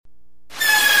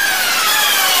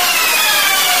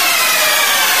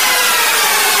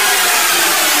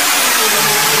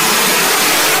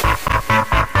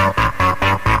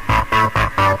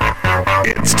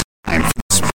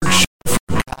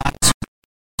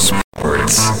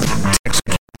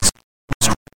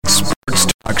Sports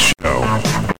Talk Show.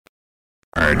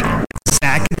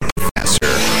 Zach and the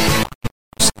Professor.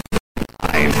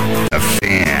 Live, the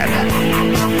Fan.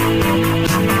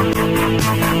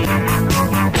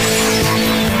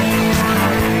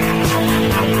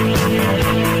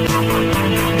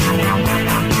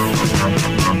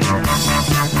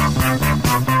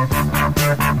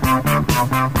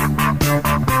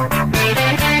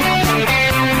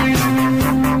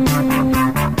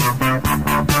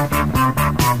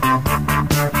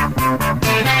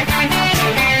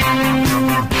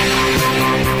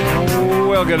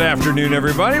 Good afternoon,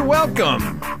 everybody.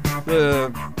 Welcome.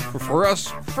 For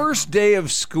us, first day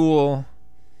of school.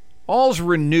 All's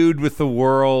renewed with the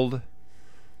world.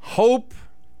 Hope.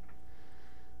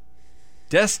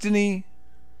 Destiny.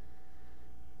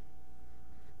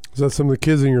 Is that some of the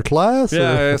kids in your class?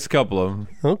 Yeah, or? that's a couple of them.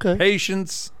 Okay.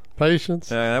 Patience.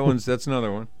 That's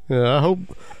another one. Yeah, I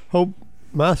hope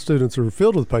my students are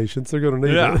filled with patience. They're going to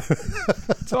need it.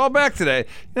 It's all back today.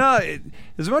 You know,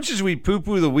 as much as we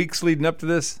poo-poo the weeks leading up to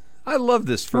this, I love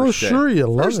this first day. Sure you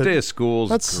love it. First day of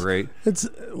school is great.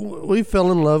 We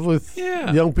fell in love with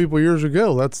young people years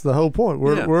ago. That's the whole point.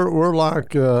 We're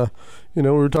like, we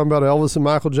were talking about Elvis and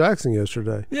Michael Jackson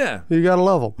yesterday. Yeah. You got to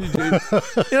love them.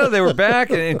 They were back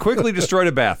and quickly destroyed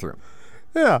a bathroom.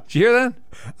 Yeah. Did you hear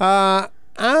that?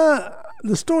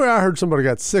 The story I heard, somebody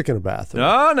got sick in a bathroom.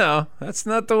 Oh, no. That's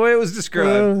not the way it was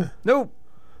described. Nope.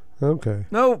 Okay.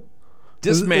 Nope.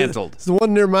 Dismantled. Is the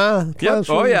one near my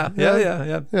classroom? Yep. Oh,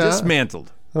 yeah.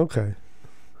 Dismantled. Okay.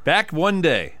 Back one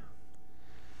day.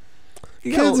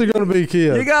 Kids are going to be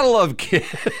kids. You got to love kids.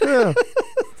 Yeah.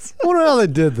 I wonder how they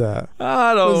did that.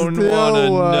 I don't want to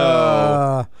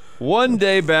know. One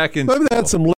day back in maybe school. They had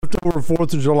some leftover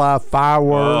 4th of July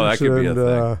fireworks. Oh, that could be a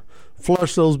thing.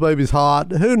 Flush those babies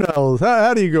hot. Who knows?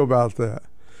 How do you go about that?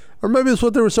 Or maybe it's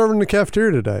what they were serving in the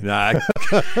cafeteria today. Nah.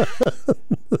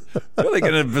 Are they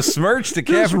going to besmirch the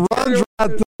cafeteria? Runs right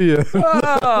through you.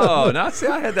 Oh, now see,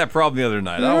 I had that problem the other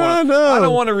night. I know. I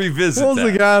don't want to revisit What was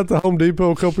that. the guy at the Home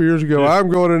Depot a couple years ago? I'm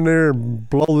going in there and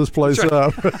blow this place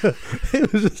up. He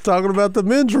was just talking about the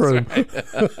men's room. Right.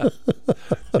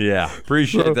 Yeah,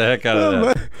 appreciate the heck out of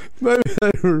that. Maybe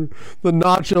the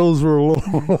nachos were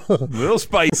a little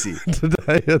spicy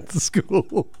today at the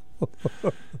school.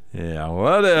 Yeah,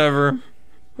 whatever.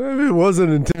 Maybe it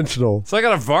wasn't intentional. So I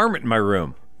got a varmint in my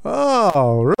room.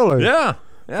 Oh, really? Yeah.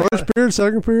 First period,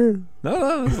 second period?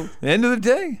 No. End of the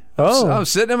day. Oh. I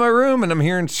was sitting in my room and I'm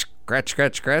hearing scratch,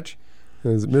 scratch, scratch.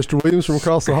 Is it Mr. Williams from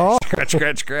across the hall? Scratch,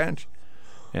 scratch, scratch.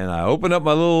 And I open up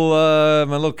my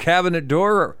little cabinet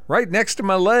door right next to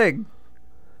my leg.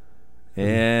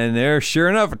 And there, sure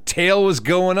enough, a tail was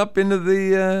going up into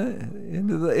the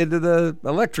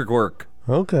electric work.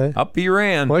 Okay. Up he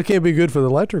ran. Well, it can't be good for the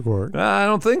electric work. I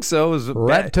don't think so. It was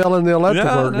rat telling the electric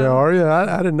work now, are you?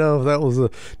 I didn't know if that was do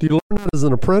you learn that as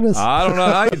an apprentice? I don't know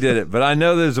how you did it, but I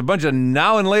know there's a bunch of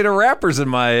now and later wrappers in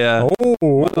my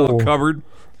little cupboard.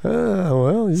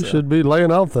 Well, you should be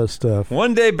laying off that stuff.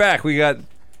 One day back, we got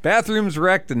bathrooms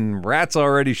wrecked and rats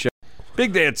already shut.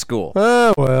 Big day at school.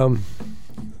 Oh, well,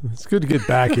 it's good to get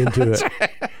back into it.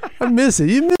 I miss it.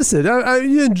 You miss it.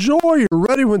 You enjoy. You're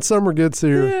ready when summer gets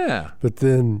here. Yeah. But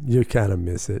then you kind of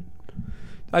miss it.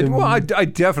 I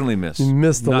definitely miss. You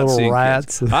miss the little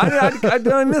rats. I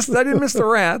didn't miss the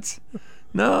rats.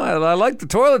 No, I like the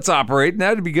toilets operating.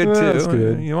 That'd be good too. That's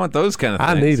good. You want those kind of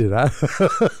things. I need it.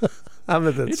 I'm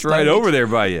at that it's stage. right over there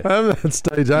by you. I'm at that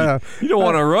stage. You don't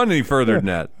want to run any further than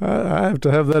that. I have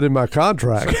to have that in my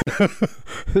contract.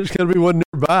 There's got to be one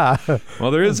nearby.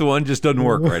 Well, there is one, just doesn't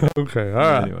work right now. Okay, all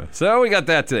right. Anyway, so we got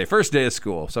that today. First day of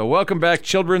school. So welcome back,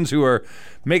 childrens who are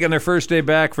making their first day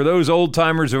back. For those old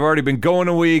timers who've already been going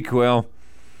a week, well,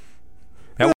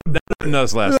 that wasn't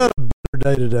us last week. A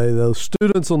better day today, though.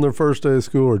 Students on their first day of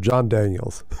school are John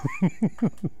Daniels.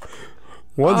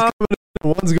 One's coming in,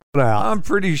 one's going out. I'm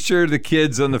pretty sure the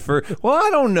kids on the first. Well, I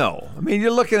don't know. I mean, you're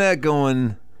looking at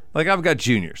going like I've got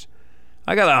juniors.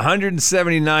 I got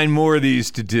 179 more of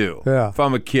these to do. Yeah. If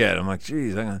I'm a kid, I'm like,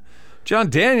 geez, John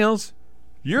Daniels,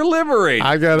 you're liberated.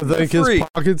 I got to think his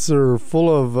pockets are full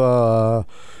of,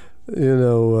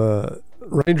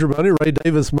 Ranger money, Ray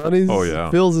Davis money. Oh, yeah.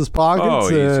 Fills his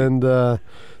pockets. Easy. And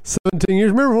 17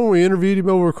 years. Remember when we interviewed him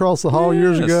over across the hall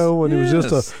years ago when he was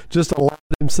just a lad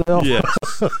himself? Yes.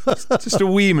 Just a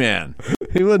wee man.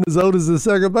 He wasn't as old as the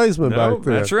second baseman back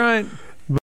then. That's right.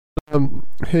 But,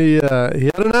 he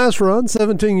had a nice run,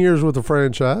 17 years with the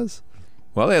franchise.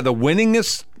 Well, they had the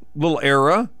winningest little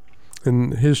era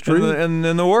in history. And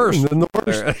then the worst. And then the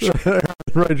worst.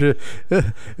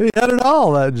 He had it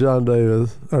all, that John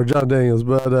Daniels.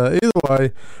 But either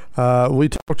way, we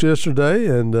talked yesterday,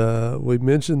 and we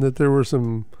mentioned that there were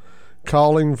some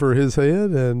calling for his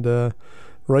head, and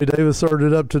Ray Davis started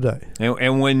it up today.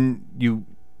 And when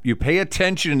you pay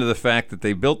attention to the fact that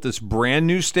they built this brand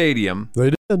new stadium.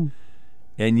 They did.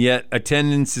 And yet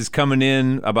attendance is coming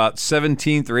in about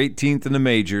 17th or 18th in the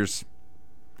majors.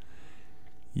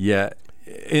 Yeah.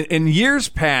 In years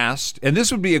past, and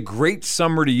this would be a great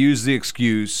summer to use the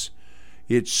excuse,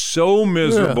 it's so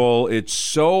miserable, it's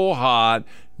so hot,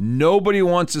 nobody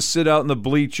wants to sit out in the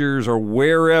bleachers or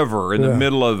wherever in the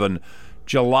middle of an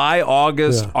July,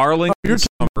 August, Arlington summer.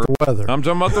 Weather. I'm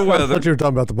talking about the weather. I thought you were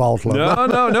talking about the ball club. No,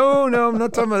 I'm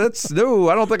not talking about that's no.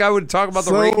 I don't think I would talk about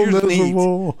the Rangers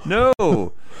miserable. Heat. No,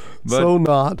 but, so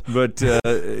not. But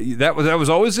that was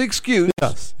always the excuse.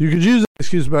 Yes, you could use the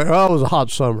excuse back. Oh, it was a hot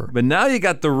summer. But now you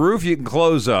got the roof you can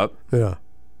close up. Yeah.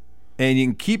 And you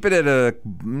can keep it at a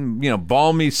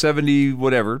balmy 70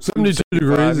 whatever 72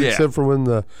 degrees, except for when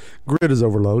the grid is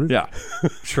overloaded. Yeah,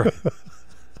 sure.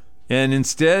 And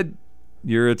instead,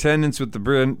 your attendance with the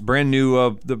brand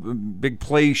new the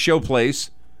big show place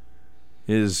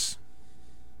is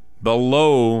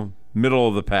below middle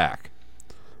of the pack.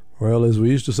 Well, as we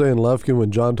used to say in Lufkin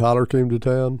when John Tyler came to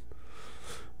town,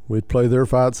 we'd play their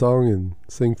fight song and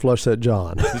sing "Flush That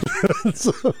John."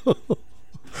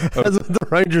 As the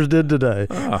Rangers did today.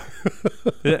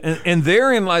 And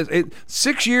therein lies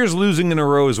 6 years losing in a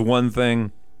row is one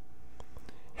thing.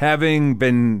 Having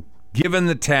been given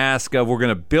the task of we're going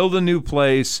to build a new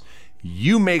place,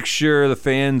 you make sure the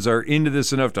fans are into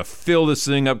this enough to fill this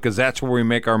thing up because that's where we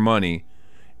make our money,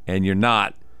 and you're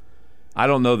not. I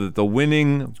don't know that the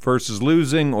winning versus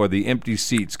losing or the empty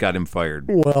seats got him fired.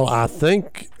 Well, I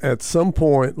think at some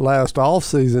point last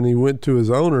offseason he went to his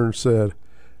owner and said,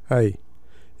 hey,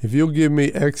 if you'll give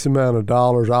me X amount of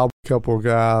dollars, I'll be a couple of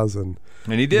guys, and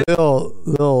he did.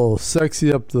 They'll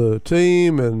sexy up the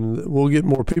team, and we'll get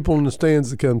more people in the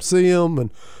stands to come see them, and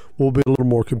we'll be a little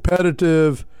more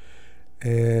competitive.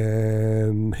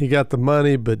 And he got the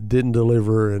money, but didn't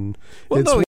deliver. And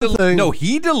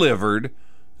he delivered.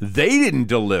 They didn't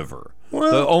deliver.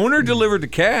 Well, the owner delivered the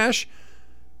cash.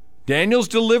 Daniels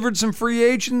delivered some free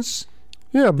agents.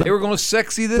 Yeah, but they were going to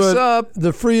sexy this up.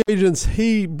 The free agents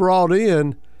he brought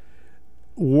in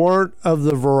weren't of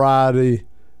the variety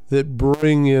that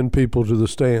bring in people to the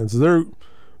stands.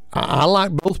 I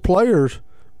like both players,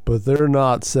 but they're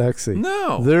not sexy.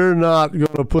 No. They're not going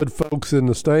to put folks in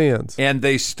the stands. And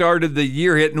they started the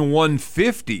year hitting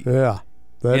 150. Yeah.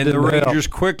 And the Rangers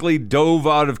quickly dove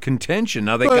out of contention.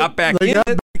 Now they got back in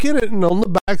it, and on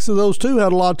the backs of those two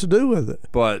had a lot to do with it.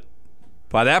 But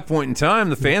by that point in time,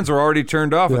 the fans were already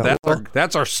turned off. Yeah,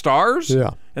 that's our stars?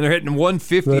 Yeah. And they're hitting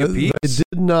 150 apiece. They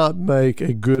did not make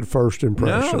a good first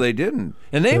impression. No, they didn't.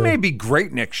 And they may be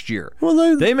great next year.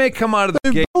 Well, they may come out of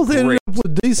the gate both ended great. up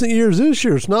with decent years this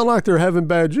year. It's not like they're having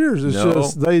bad years. It's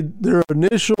just their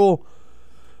initial,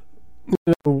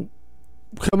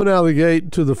 coming out of the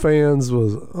gate to the fans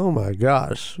was, oh my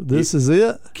gosh, this is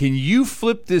it. Can you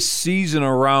flip this season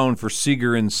around for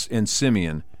Seager and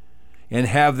Simeon and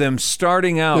have them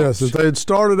starting out? Yes, if they had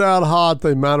started out hot,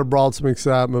 they might have brought some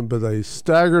excitement, but they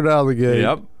staggered out of the gate.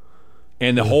 Yep.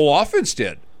 And the whole offense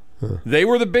did. They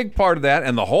were the big part of that,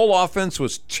 and the whole offense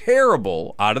was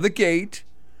terrible out of the gate.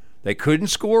 They couldn't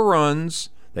score runs.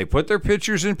 They put their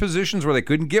pitchers in positions where they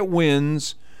couldn't get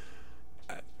wins.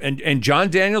 And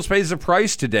John Daniels pays the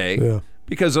price today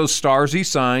because those stars he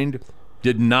signed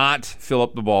did not fill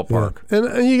up the ballpark.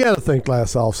 Yeah. And you got to think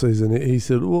last offseason, he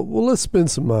said, well, let's spend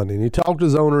some money. And he talked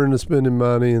his owner into spending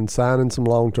money and signing some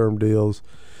long-term deals.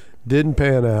 Didn't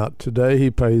pan out. Today he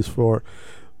pays for it.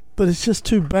 But it's just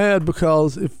too bad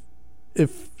because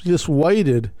if just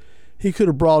waited, he could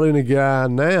have brought in a guy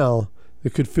now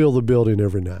that could fill the building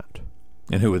every night.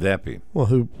 And who would that be? Well,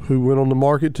 who went on the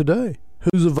market today?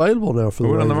 Who's available now for the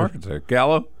Rangers? Who went on the market today?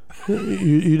 Gallo?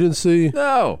 You didn't see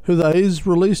who the A's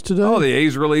released today? Oh, the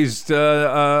A's released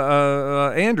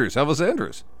Andrews, Elvis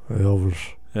Andrews.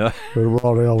 Elvis. Yeah. They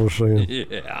brought Elvis in.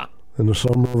 Yeah. In the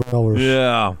summer of Elvis.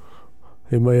 Yeah.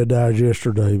 He may have died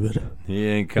yesterday, but he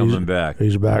ain't coming back.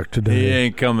 He's back today. He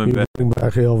ain't coming back. Bring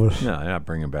back Elvis. No, they're not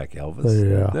bringing back Elvis.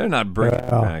 Yeah. They're not bringing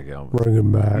back Elvis. Bring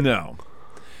him back. No.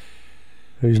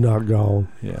 He's not gone.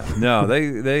 Yeah. No,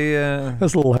 they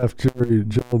that's a little half Jerry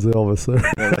Jones Elvis there.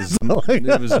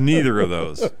 It was neither of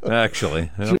those,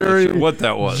 actually. I'm not sure what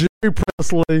that was. Jerry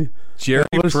Presley. Jerry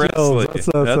Presley. Jones. That's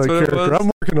what character. I'm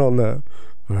working on that.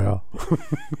 Wow.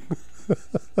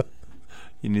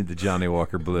 You need the Johnny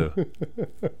Walker Blue.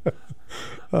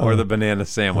 or the banana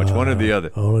sandwich, one or the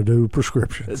other. I only do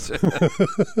prescriptions.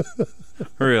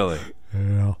 Really?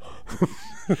 Yeah.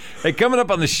 Hey, coming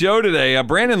up on the show today,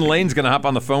 Brandon Lane's going to hop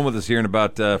on the phone with us here in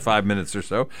about 5 minutes or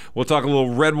so. We'll talk a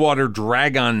little Redwater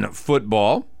Dragon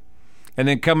football. And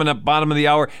then coming up bottom of the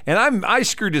hour, and I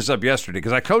screwed this up yesterday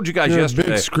because I told you guys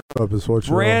yesterday. Big screw up is what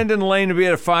you're Brandon Lane to be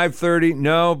at 5:30.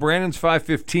 No, Brandon's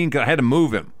 5:15 because I had to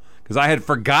move him because I had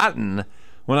forgotten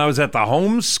when I was at the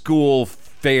homeschool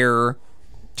fair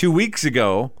 2 weeks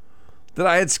ago that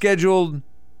I had scheduled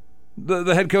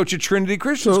the head coach at Trinity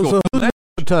Christian School. So who's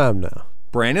the time now?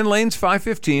 Brandon Lane's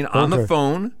 5:15 on the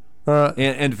phone, All right.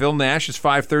 and Phil Nash is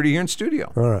 5:30 here in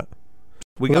studio. All right.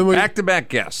 We got back-to-back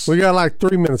guests. We got like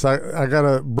 3 minutes. I got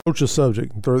to broach a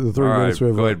subject in the 3 minutes we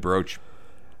have. Go ahead, broach.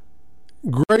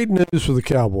 Great news for the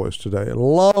Cowboys today.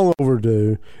 Long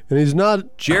overdue. And he's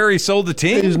not... Jerry sold the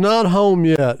team? He's not home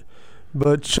yet,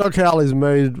 but Chuck Halley's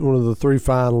made one of the 3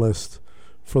 finalists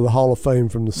for the Hall of Fame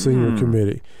from the senior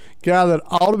committee. Guy that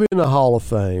ought to be in the Hall of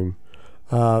Fame.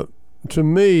 To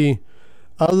me,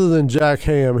 other than Jack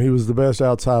Ham, he was the best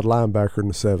outside linebacker in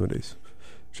the 70s.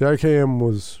 Jack Ham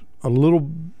was a little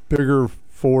bigger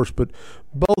force, but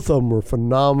both of them were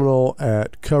phenomenal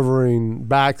at covering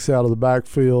backs out of the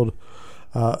backfield.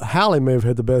 Halley may have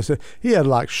had the best. He had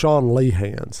like Sean Lee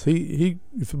hands. He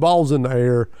if the ball was in the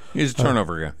air. He's a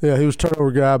turnover guy. Yeah, he was a turnover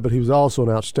guy, but he was also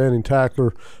an outstanding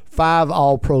tackler. 5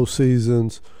 All-Pro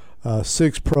seasons,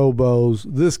 6 Pro Bowls.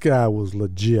 This guy was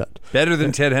legit. Better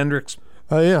than Ted Hendricks?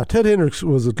 Yeah, Ted Hendricks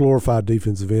was a glorified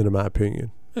defensive end, in my opinion.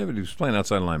 Yeah, but he was playing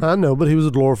outside linebacker. I know, but he was a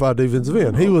glorified defensive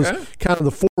end. He was kind of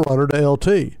the forerunner to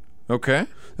LT. Okay.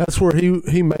 That's where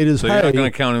he made his So hay. you're not going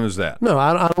to count him as that? No,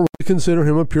 I don't really consider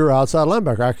him a pure outside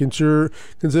linebacker. I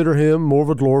consider him more of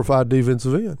a glorified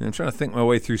defensive end. I'm trying to think my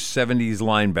way through 70s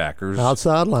linebackers.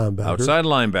 Outside linebacker. Outside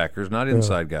linebackers, not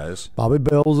inside guys. Bobby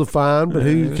Bell was a fine, but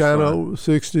he kind of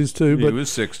 60s too. He But was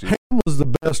 60s. Ham was the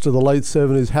best of the late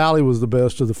 70s. Halley was the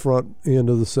best of the front end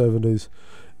of the 70s.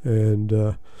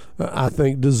 And I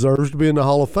think deserves to be in the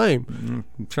Hall of Fame.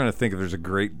 I'm trying to think if there's a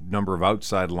great number of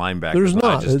outside linebackers. There's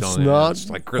not. It's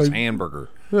like Chris Hamburger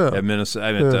at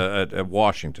Minnesota, at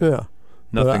Washington. Yeah.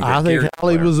 Nothing. I think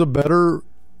Halley was a better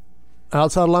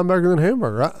outside linebacker than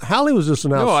Hamburger. Halley was just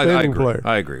an outstanding player.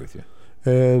 I agree with you.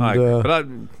 And I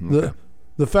agree.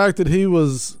 the fact that he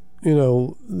was,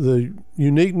 the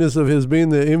uniqueness of his being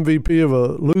the MVP of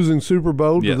a losing Super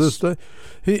Bowl to this day,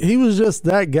 he was just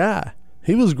that guy.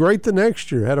 He was great the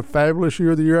next year. Had a fabulous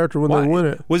year the year after when they won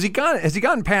it. Has he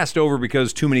gotten passed over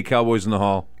because too many Cowboys in the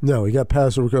Hall? No, he got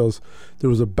passed over because there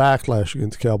was a backlash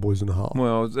against Cowboys in the Hall.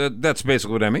 Well, that's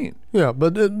basically what I mean. Yeah,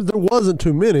 but there wasn't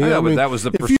too many. I mean, but that was the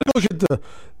perception. If you look at the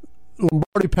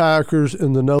Lombardi Packers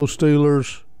and the No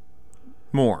Steelers,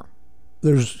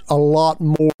 there's a lot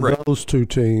more of those two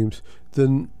teams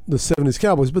than the 70s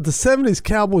Cowboys. But the 70s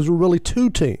Cowboys were really 2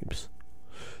 teams.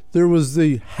 There was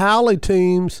the Halley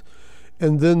teams,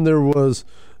 and then there was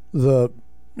the,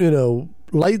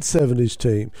 late 70s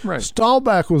team. Right.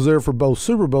 Staubach was there for both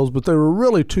Super Bowls, but they were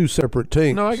really 2 separate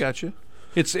teams. No, I got you.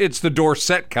 It's the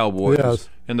Dorsett Cowboys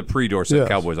and the pre-Dorsett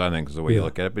Cowboys, I think, is the way you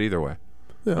look at it. But either way.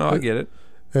 Yeah, no, I get it.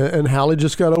 And Halley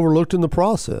just got overlooked in the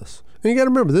process. And you got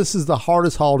to remember, this is the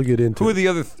hardest hall to get into. Who are the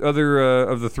other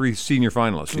of the 3 senior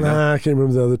finalists? I can't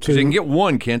remember the other 2. They can get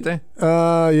 1, can't they?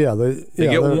 Yeah, they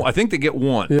get 1. I think they get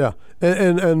 1. Yeah,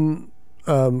 and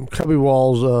Cubby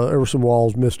Walls, Everson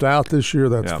Walls missed out this year.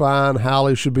 That's fine.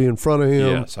 Halley should be in front of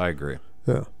him. Yes, I agree.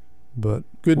 Yeah, but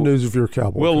good news if you're a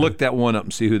Cowboy. We'll look that one up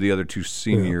and see who the other 2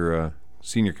 senior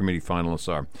committee finalists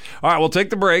are. All right, we'll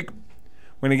take the break.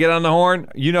 We're going to get on the horn.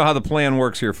 You know how the plan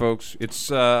works here, folks. It's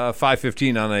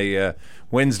 5:15 on a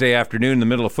Wednesday afternoon in the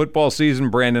middle of football season.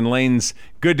 Brandon Lane's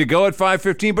good to go at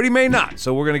 5:15, but he may not.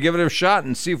 So we're going to give it a shot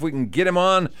and see if we can get him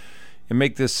on and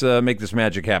make this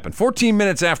magic happen. 14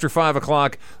 minutes after 5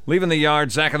 o'clock, leaving the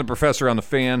yard. Zach and the Professor on the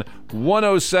Fan,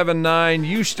 107.9.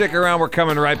 You stick around. We're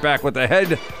coming right back with the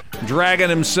head dragon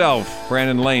himself,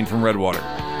 Brandon Lane from Redwater.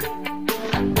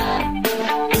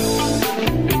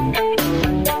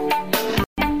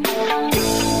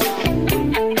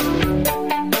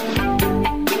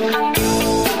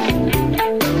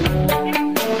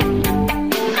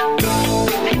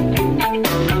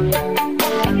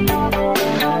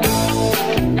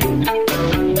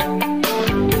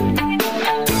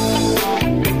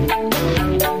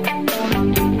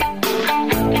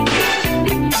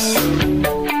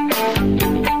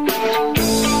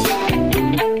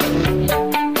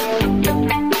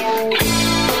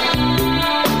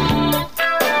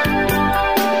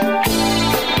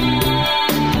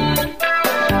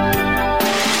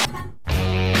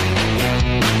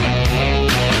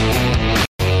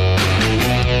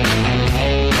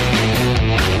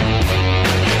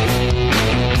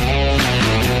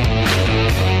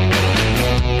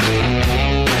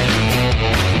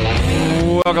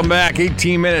 Welcome back.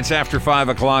 18 minutes after 5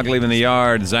 o'clock, leaving the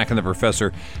yard. Zach and the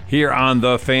Professor here on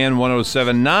The Fan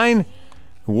 107.9.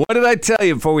 What did I tell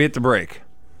you before we hit the break?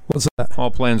 What's that? All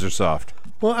plans are soft.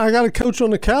 Well, I got a coach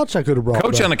on the couch I could have brought.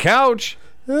 Coach back. on the couch?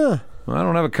 Yeah. Well, I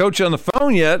don't have a coach on the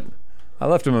phone yet. I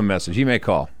left him a message. He may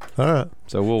call. All right.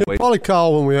 So we'll He'll wait. probably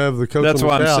call when we have the coach That's on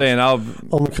the what couch. I'm saying.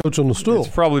 On the coach on the stool.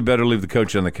 It's probably better to leave the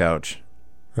coach on the couch.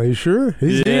 Are you sure?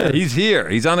 He's here. He's here.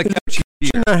 He's on the couch.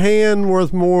 He's here. A hand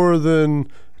worth more than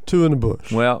two in the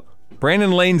bush. Well,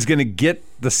 Brandon Lane's going to get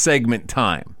the segment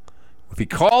time. If he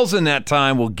calls in that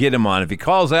time, we'll get him on. If he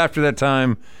calls after that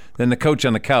time, then the coach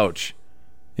on the couch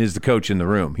is the coach in the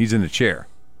room. He's in the chair.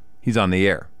 He's on the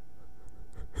air.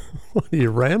 What, are you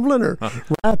rambling or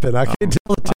rapping? I can't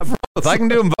tell the difference. I can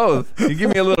do them both. You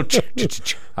give me a little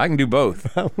I can do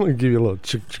both. I'm going to give you a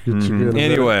little in a minute.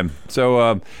 Anyway,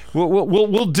 so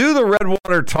we'll do the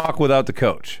Redwater talk without the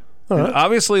coach. All right.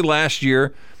 Obviously, last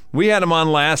year we had him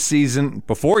on last season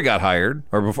before he got hired,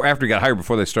 or after he got hired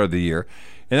before they started the year,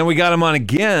 and then we got him on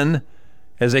again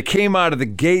as they came out of the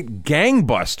gate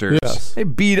gangbusters. Yes. They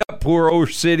beat up poor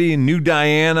Ocean City and New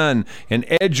Diana and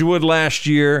Edgewood last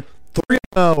year. 3-0.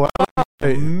 Oh,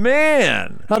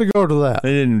 man, How'd it go to that?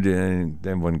 they didn't.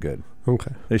 They wasn't good.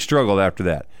 Okay. They struggled after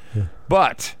that,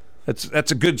 but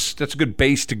that's a good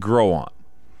base to grow on.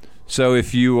 So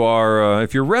if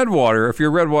you're Redwater, if you're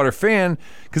a Redwater fan,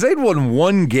 because they'd won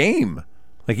one game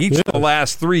like each of the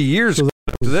last 3 years So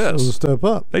after That was a this. step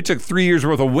up. They took 3 years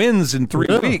worth of wins in 3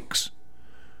 Yeah. weeks,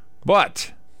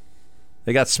 but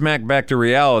they got smacked back to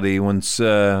reality once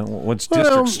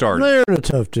district started. They're in a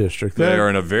tough district. They are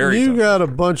in a very You tough got a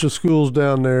bunch of schools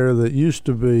down there that used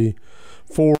to be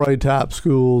 4A type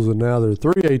schools, and now they're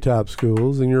 3A type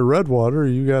schools. And you're Redwater,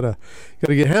 you gotta get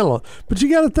a handle on. But you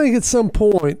got to think at some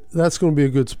point that's going to be a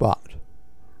good spot.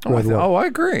 I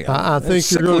agree. I think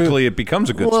you're gonna- cyclically it becomes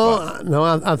a good spot. No,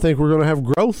 I think we're going to have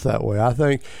growth that way. I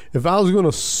think if I was going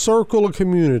to circle a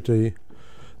community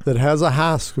that has a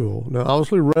high school, now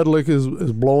obviously Red Lick is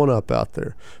blowing up out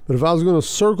there, but if I was going to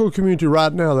circle a community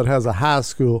right now that has a high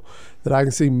school that I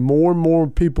can see more and more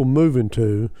people moving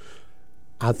to,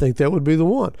 I think that would be the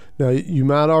one. Now, you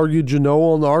might argue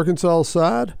Genoa on the Arkansas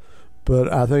side,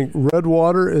 but I think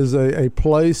Redwater is a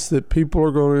place that people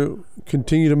are going to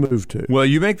continue to move to. Well,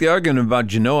 you make the argument about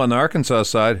Genoa on the Arkansas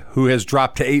side, who has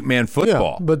dropped to 8-man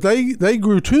football. Yeah, but they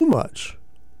grew too much.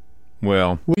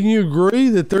 Well, Wouldn't you agree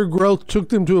that their growth took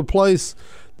them to a place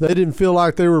they didn't feel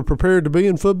like they were prepared to be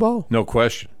in football? no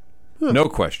question. No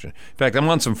question. In fact, I'm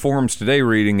on some forums today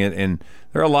reading it, and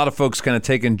there are a lot of folks kind of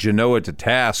taking Genoa to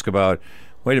task about,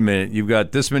 wait a minute, you've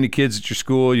got this many kids at your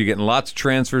school, you're getting lots of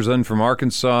transfers in from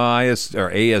Arkansas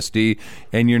or ASD,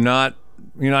 and you're not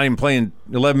even playing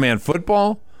 11-man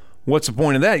football? What's the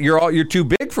point of that? You're too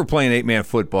big for playing 8-man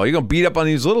football. You're going to beat up on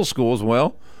these little schools.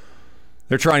 Well,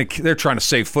 they're trying to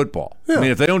save football. Yeah. I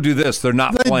mean, if they don't do this, they're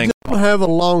not They playing. don't have a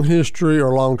long history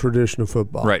or long tradition of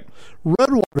football. Right.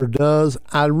 Redwater does.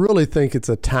 I really think it's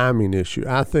a timing issue.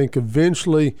 I think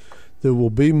eventually there will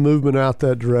be movement out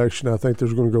that direction. I think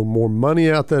there's going to go more money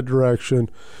out that direction.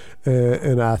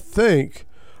 And I think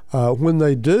when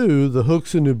they do, the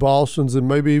Hooks and New Bostons and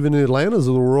maybe even the Atlantas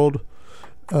of the world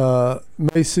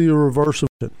may see a reverse of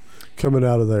it coming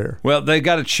out of there. Well, they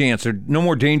got a chance. There's no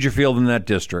more Dangerfield in that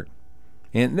district.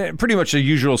 And they're pretty much the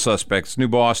usual suspects: New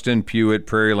Boston, Pewitt,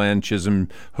 Prairieland, Chisholm,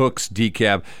 Hooks,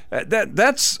 DeKalb.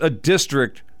 That's a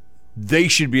district they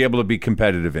should be able to be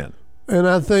competitive in. And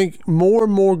I think more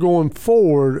and more going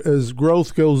forward, as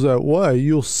growth goes that way,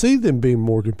 you'll see them being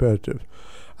more competitive.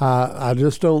 I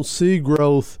just don't see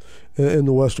growth in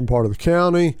the western part of the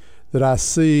county that I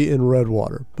see in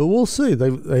Redwater. But we'll see.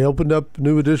 They opened up a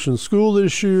new addition school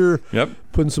this year. Yep.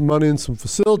 Putting some money in some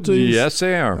facilities. Yes,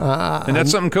 they are. And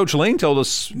that's something Coach Lane told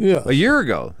us Yes. a year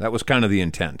ago. That was kind of the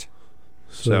intent.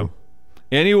 So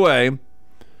anyway,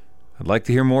 I'd like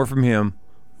to hear more from him,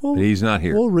 but he's not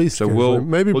here. We'll reschedule him.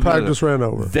 Maybe we'll do practice that. ran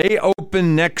over. They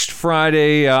open next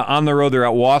Friday on the road. They're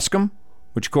at Wascom,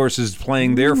 which, of course, is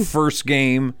playing their first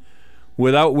game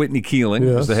without Whitney Keeling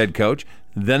as the head coach.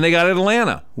 Then they got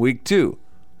Atlanta, week 2.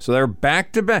 So they're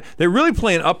back-to-back. They're really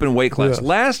playing up in weight class. Yes.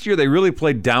 Last year, they really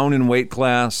played down in weight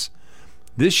class.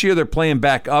 This year, they're playing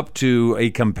back up to a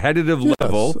competitive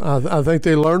level. I think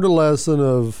they learned a lesson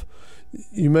of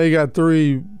you may got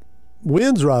 3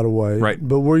 wins right away, Right.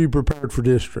 but were you prepared for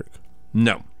district?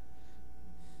 No.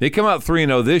 They come out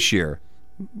 3-0 this year.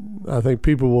 I think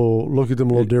people will look at them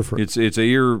a little different. It's a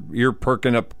ear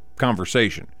perking up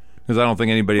conversation. because I don't think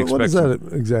anybody What expects is it.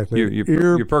 that exactly?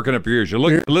 You're perking up your ears.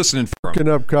 You're listening for them. Perking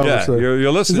up conversation. Yeah,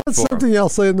 you're listening Is that for something 'em. y'all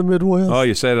say in the Midwest? Oh,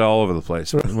 you say it all over the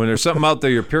place. When there's something out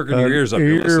there, you're perking your ears up.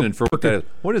 You're listening for what that is.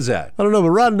 What is that? I don't know, but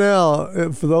right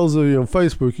now, for those of you on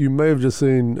Facebook, you may have just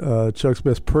seen Chuck's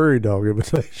best prairie dog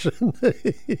imitation.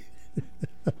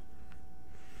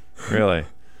 Really?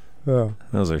 Yeah.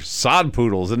 Those are sod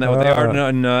poodles. Isn't that what they are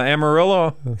in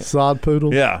Amarillo? Sod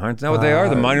poodle? Yeah, aren't that what they are?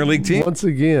 The minor league team? Once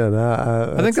again,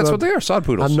 I think that's what they are, sod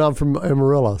poodles. I'm not from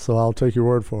Amarillo, so I'll take your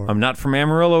word for it. I'm not from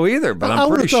Amarillo either, but I'm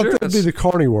pretty I sure would have thought that'd be the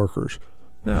carny workers.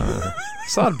 No,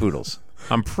 sod poodles.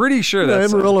 I'm pretty sure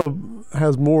that's Amarillo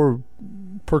has more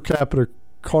per capita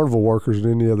carnival workers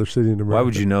than any other city in America. Why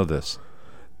would you know this?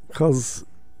 Because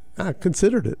I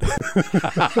considered it.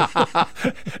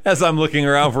 As I'm looking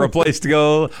around for a place to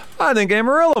go, I think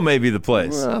Amarillo may be the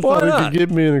place. Well, I Why thought it not? could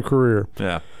get me in a career.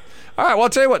 Yeah. All right, well, I'll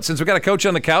tell you what. Since we got a coach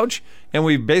on the couch and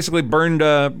we basically burned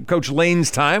Coach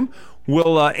Lane's time,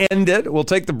 we'll end it. We'll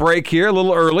take the break here a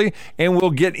little early, and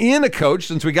we'll get in a coach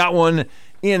since we got one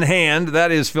in hand.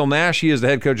 That is Phil Nash. He is the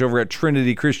head coach over at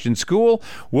Trinity Christian School.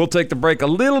 We'll take the break a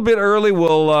little bit early.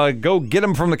 We'll go get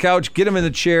him from the couch, get him in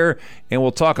the chair, and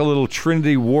we'll talk a little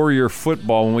Trinity Warrior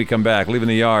football when we come back. Leaving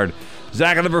the yard.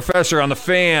 Zach and the Professor on the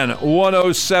Fan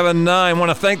 107.9.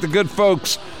 Want to thank the good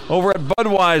folks over at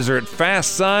Budweiser, at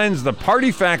Fast Signs, the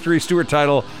Party Factory, Stuart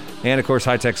Title, and, of course,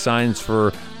 High Tech Signs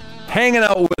for hanging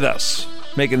out with us,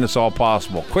 making this all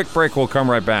possible. Quick break. We'll come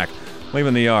right back.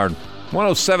 Leaving the yard.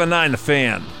 107.9 The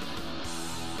Fan.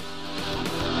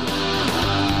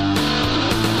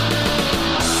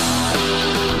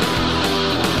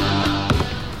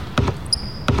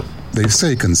 They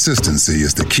say consistency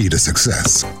is the key to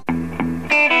success.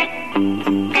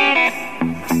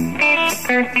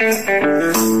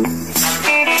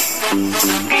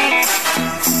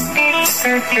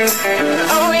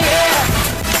 Oh,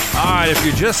 yeah. All right, if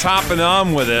you're just hopping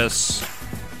on with us,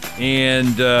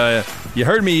 and you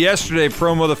heard me yesterday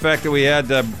promo the fact that we had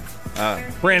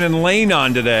Brandon Lane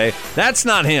on today, that's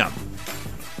not him.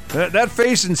 That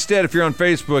face instead, if you're on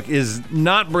Facebook, is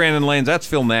not Brandon Lane. That's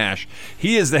Phil Nash.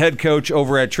 He is the head coach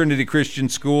over at Trinity Christian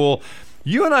School.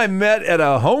 You and I met at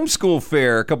a homeschool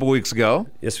fair a couple weeks ago.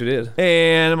 Yes, we did.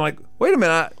 And I'm like, wait a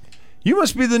minute, you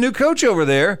must be the new coach over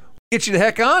there. Get you the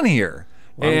heck on here.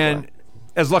 Well, and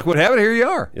as luck would have it, here you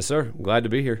are. Yes, sir. I'm glad to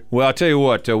be here. Well, I'll tell you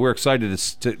what, we're excited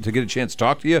to get a chance to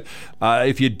talk to you.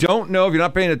 If you don't know, if you're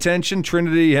not paying attention,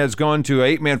 Trinity has gone to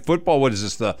 8-man football. What is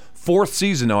this, the 4th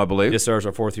season now, I believe? Yes, sir. It's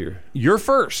our 4th year. Your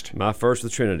first. My first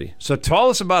with Trinity. So tell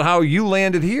us about how you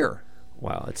landed here.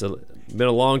 Wow, it's been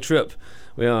a long trip.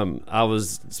 I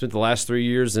spent the last 3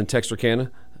 years in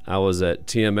Texarkana. I was at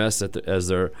TMS as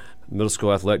their middle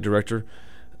school athletic director.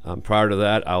 Prior to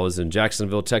that, I was in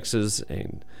Jacksonville, Texas,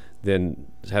 and then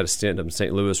had a stint up in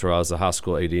St. Louis where I was the high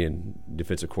school AD and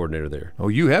defensive coordinator there. Oh,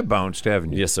 you have bounced,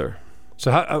 haven't you? Yes, sir.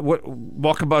 So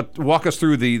walk us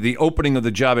through the opening of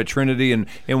the job at Trinity and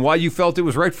why you felt it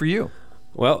was right for you.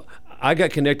 Well, I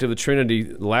got connected with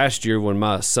Trinity last year when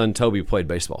my son Toby played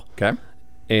baseball. Okay.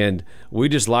 And we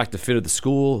just liked the fit of the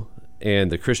school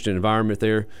and the Christian environment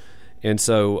there. And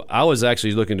so I was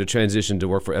actually looking to transition to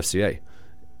work for FCA.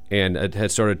 And I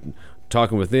had started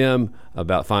talking with them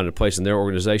about finding a place in their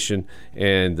organization.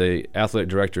 And the athletic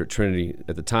director at Trinity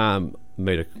at the time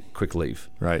made a quick leave.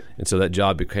 Right. And so that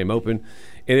job became open.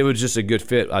 And it was just a good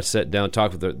fit. I sat down and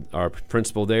talked with our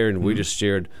principal there, and we just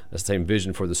shared the same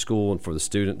vision for the school and for the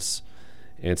students.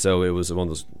 And so it was one of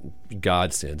those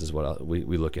godsends is what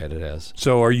we look at it as.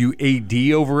 So are you AD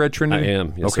over at Trinity? I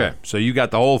am, yes, okay, sir. So you got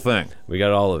the whole thing. We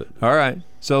got all of it. All right.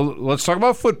 So let's talk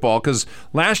about football, because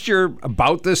last year,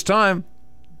 about this time,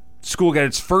 school got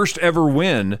its first ever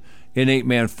win in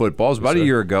 8-man football. It was about a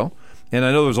year ago. And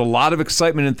I know there was a lot of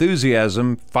excitement and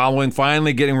enthusiasm following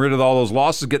finally getting rid of all those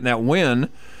losses, getting that win.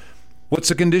 What's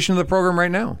the condition of the program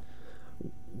right now?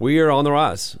 We are on the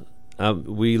rise.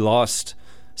 We lost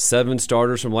 7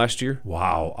 starters from last year.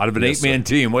 Wow. Out of an Yes, 8-man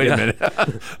sir. team. Wait a minute.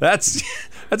 That's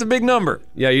a big number.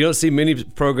 Yeah, you don't see many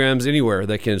programs anywhere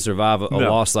that can survive a No.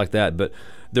 loss like that, but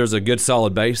there's a good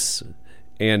solid base.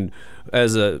 And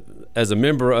as a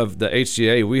member of the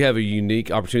HGA, we have a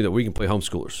unique opportunity that we can play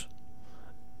homeschoolers.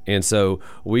 And so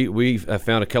we have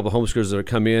found a couple of homeschoolers that have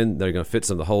come in that are going to fit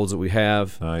some of the holes that we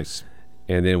have. Nice.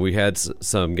 And then we had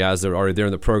some guys that are already there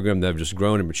in the program that have just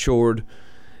grown and matured.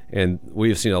 And we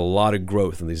have seen a lot of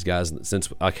growth in these guys since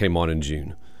I came on in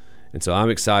June. And so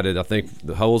I'm excited. I think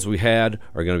the holes we had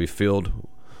are going to be filled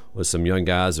with some young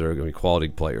guys that are going to be quality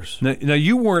players. Now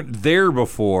you weren't there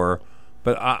before,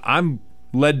 but I'm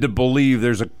led to believe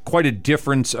there's quite a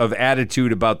difference of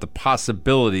attitude about the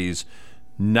possibilities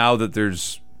now that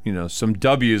there's some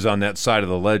W's on that side of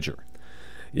the ledger.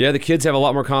 Yeah, the kids have a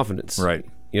lot more confidence. Right.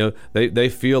 They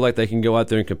feel like they can go out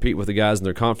there and compete with the guys in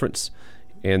their conference,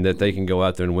 and that they can go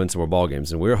out there and win some more ball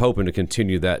games. And we're hoping to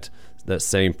continue that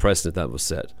same precedent that was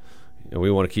set. We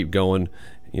want to keep going,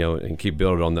 and keep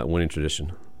building on that winning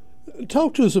tradition.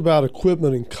 Talk to us about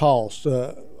equipment and cost.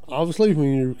 Obviously,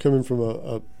 when you're coming from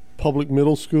a public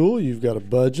middle school, you've got a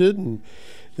budget, and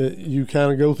you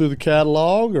kind of go through the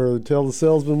catalog or tell the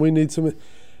salesman we need some.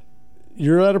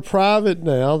 You're at a private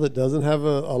now that doesn't have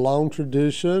a long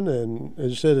tradition, and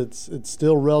as you said, it's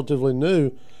still relatively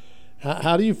new.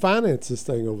 How do you finance this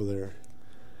thing over there?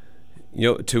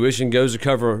 Tuition goes to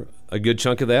cover a good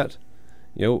chunk of that.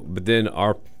 But then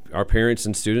our parents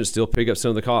and students still pick up some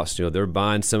of the costs. They're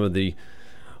buying some of the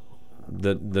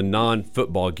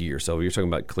non-football gear. So you're talking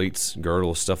about cleats,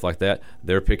 girdles, stuff like that.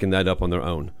 They're picking that up on their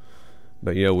own.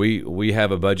 But we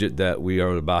have a budget that we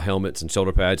are to buy helmets and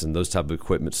shoulder pads and those type of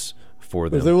equipments for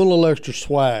them. If they want a little extra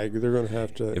swag, they're going to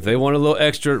have to. If they want a little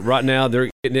extra right now, they're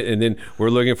getting it, and then we're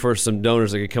looking for some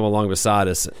donors that can come along beside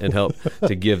us and help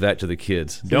to give that to the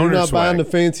kids. So you're not buying the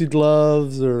fancy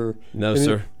gloves or no,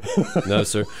 sir. No,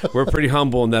 sir. We're pretty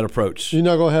humble in that approach. You're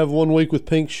not going to have 1 week with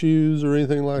pink shoes or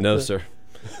anything like that? No, sir.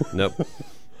 Nope.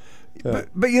 But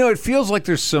it feels like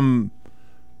there's some.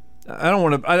 I don't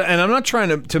want to, and I'm not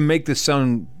trying to make this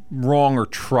sound wrong or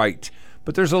trite,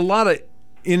 but there's a lot of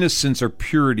innocence or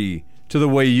purity to the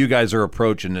way you guys are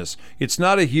approaching this. It's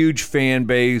not a huge fan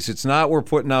base. It's not we're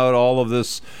putting out all of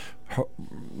this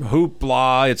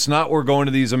hoopla. It's not we're going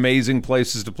to these amazing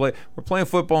places to play. We're playing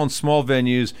football in small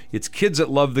venues. It's kids that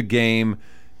love the game.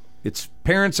 It's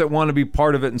parents that want to be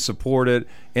part of it and support it.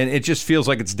 And it just feels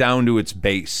like it's down to its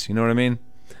base. You know what I mean?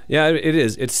 Yeah, it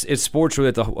is. It's sports really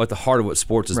at the heart of what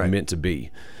sports is meant to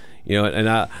be. And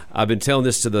I've been telling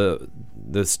this to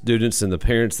the students and the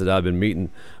parents that I've been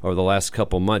meeting over the last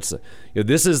couple of months.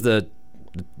 These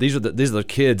are the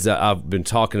kids that I've been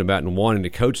talking about and wanting to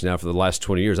coach now for the last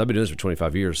 20 years. I've been doing this for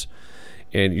 25 years,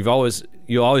 and you always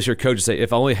hear coaches say,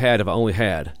 "If I only had, if I only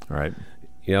had." Right.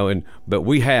 But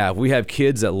we have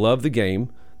kids that love the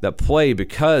game, that play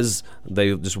because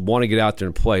they just want to get out there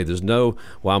and play. There's no,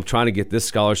 I'm trying to get this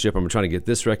scholarship, I'm trying to get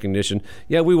this recognition.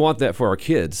 Yeah, we want that for our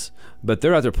kids, but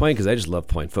they're out there playing because they just love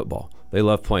playing football. They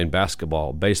love playing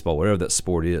basketball, baseball, whatever that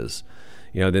sport is.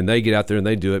 Then they get out there and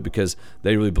they do it because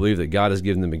they really believe that God has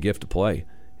given them a gift to play.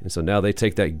 And so now they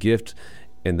take that gift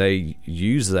and they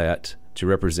use that to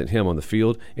represent Him on the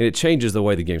field, and it changes the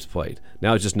way the game's played.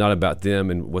 Now it's just not about them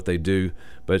and what they do,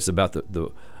 but it's about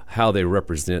the how they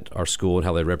represent our school and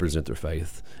how they represent their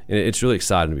faith. And it's really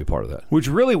exciting to be a part of that. Which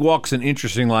really walks an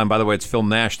interesting line. By the way, it's Phil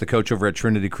Nash, the coach over at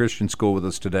Trinity Christian School, with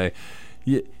us today.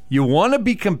 You want to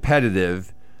be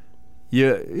competitive.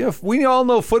 We all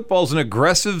know football's an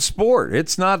aggressive sport.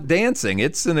 It's not dancing.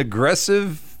 It's an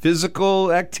aggressive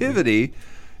physical activity.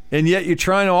 And yet you're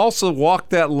trying to also walk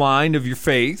that line of your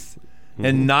faith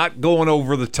and not going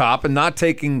over the top and not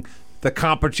taking the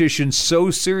competition so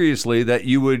seriously that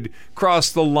you would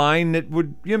cross the line that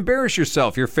would embarrass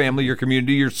yourself, your family, your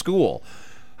community, your school.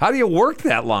 How do you work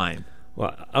that line?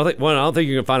 Well, I don't think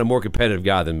you can find a more competitive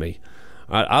guy than me.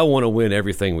 I want to win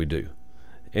everything we do.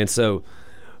 And so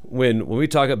when we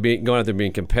talk about going out there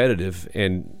being competitive,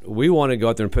 and we want to go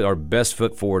out there and put our best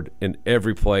foot forward in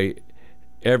every play,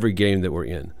 every game that we're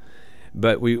in.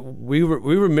 But we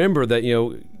remember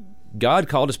that, God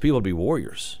called us people to be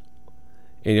warriors.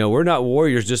 And, we're not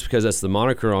warriors just because that's the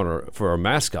moniker for our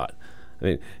mascot. I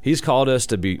mean, He's called us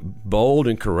to be bold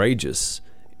and courageous,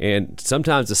 and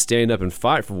sometimes to stand up and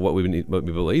fight for what we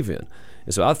believe in.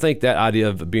 And so I think that idea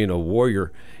of being a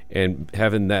warrior and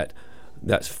having that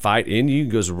fight in you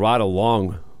goes right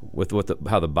along with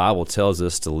how the Bible tells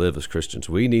us to live as Christians.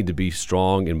 We need to be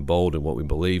strong and bold in what we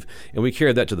believe, and we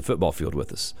carry that to the football field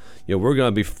with us. We're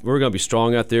going to be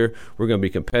strong out there. We're going to be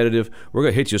competitive. We're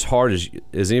going to hit you as hard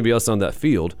as anybody else on that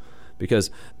field, because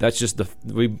that's just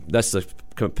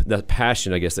that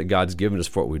passion, I guess, that God's given us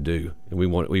for what we do, and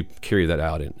we carry that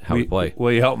out in how we play.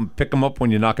 Will you help them pick them up when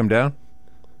you knock them down?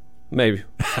 Maybe.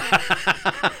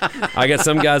 I got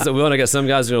some guys that will, and I got some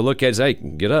guys that are going to look at it and say,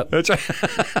 "Hey, get up." That's right.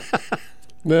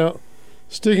 Now,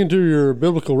 sticking to your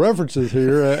biblical references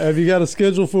here, have you got a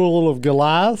schedule full of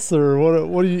Goliaths, or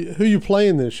who are you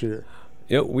playing this year?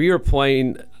 We are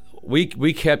playing.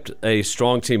 We kept a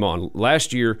strong team on.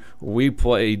 Last year we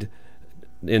played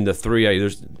in the 3A.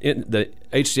 There's in the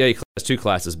HCA class, two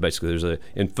classes basically.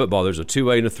 In football there's a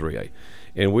 2A and a 3A,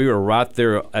 and we were right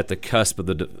there at the cusp of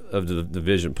the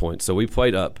division point. So we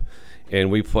played up, and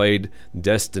we played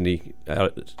Destiny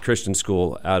Christian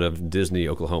School out of Disney,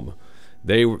 Oklahoma.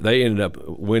 They ended up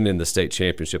winning the state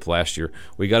championship last year.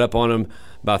 We got up on them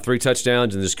by 3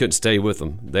 touchdowns and just couldn't stay with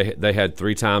them. They had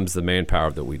 3 times the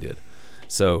manpower that we did.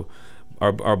 So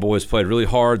our boys played really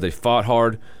hard. They fought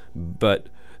hard, but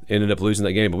ended up losing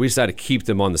that game. But we decided to keep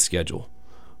them on the schedule.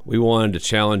 We wanted to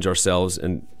challenge ourselves,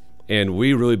 and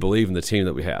we really believe in the team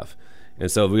that we have.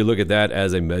 And so we look at that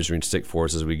as a measuring stick for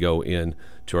us as we go in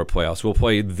to our playoffs. We'll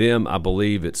play them, I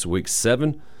believe it's week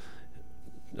 7,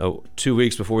 2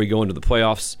 weeks before we go into the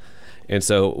playoffs. And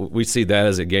so we see that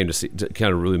as a game to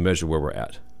kind of really measure where we're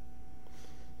at.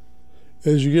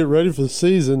 As you get ready for the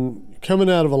season, coming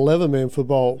out of 11-man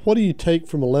football, what do you take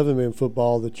from 11-man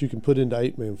football that you can put into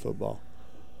 8-man football?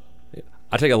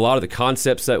 I take a lot of the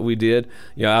concepts that we did.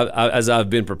 As I've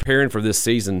been preparing for this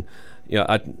season,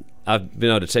 I've been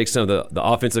able to take some of the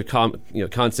offensive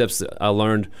concepts that I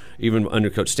learned even under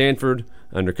Coach Stanford,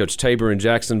 under Coach Tabor in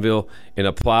Jacksonville, and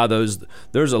apply those.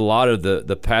 There's a lot of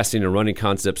the passing and running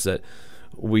concepts that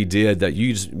we did that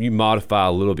you modify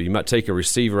a little bit. You might take a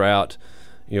receiver out,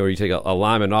 or you take a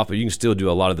lineman off, but you can still do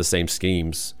a lot of the same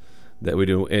schemes that we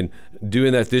do. And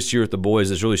doing that this year with the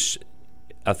boys is really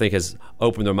I think has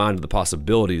opened their mind to the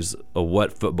possibilities of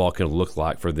what football can look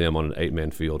like for them on an 8-man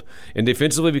field. And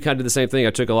defensively, we kind of did the same thing. I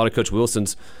took a lot of Coach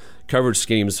Wilson's coverage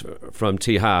schemes from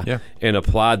T-High and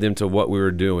applied them to what we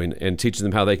were doing and teaching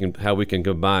them how we can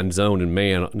combine zone and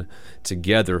man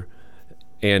together.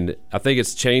 And I think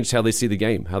it's changed how they see the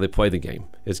game, how they play the game.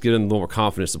 It's given them a little more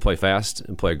confidence to play fast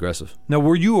and play aggressive. Now,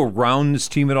 were you around this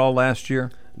team at all last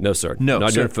year? No, sir. No,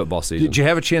 not during football season. Did you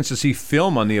have a chance to see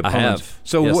film on the opponents? I have.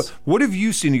 So yes. what have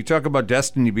you seen? You talk about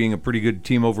Destiny being a pretty good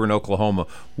team over in Oklahoma.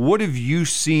 What have you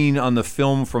seen on the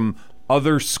film from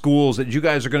other schools that you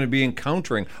guys are going to be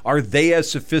encountering? Are they as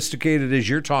sophisticated as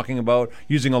you're talking about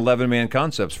using 11-man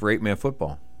concepts for 8-man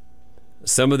football?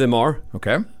 Some of them are.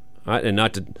 Okay. Right, and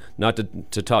not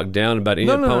to talk down about any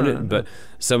opponent, but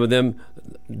some of them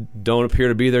don't appear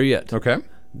to be there yet. Okay.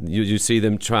 You see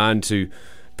them trying to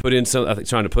put in some of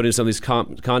these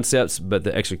concepts, but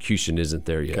the execution isn't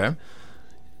there yet. Okay.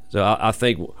 So I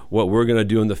think what we're going to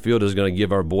do in the field is going to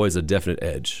give our boys a definite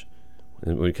edge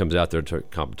when it comes out there to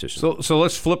competition. So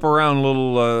let's flip around a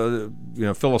little,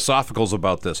 philosophicals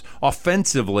about this.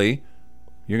 Offensively,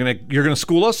 you're gonna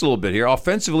school us a little bit here.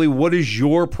 Offensively, what does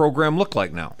your program look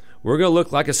like now? We're going to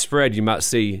look like a spread you might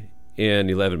see in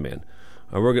 11-man.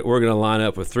 We're going to line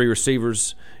up with 3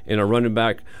 receivers and a running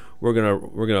back. We're going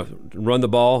to run the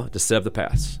ball to set up the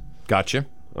pass. Gotcha.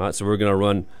 All right, so we're going to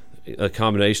run a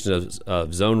combination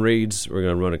of zone reads. We're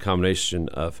going to run a combination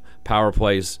of power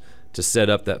plays to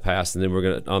set up that pass, and then we're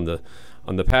going to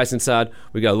on the passing side,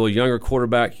 we got a little younger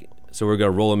quarterback, so we're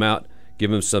going to roll him out,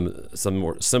 give him some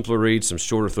more simpler reads, some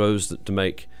shorter throws to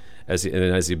make. As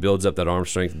he builds up that arm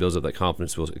strength, builds up that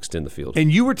confidence, we'll extend the field. And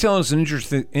you were telling us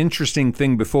an interesting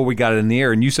thing before we got it in the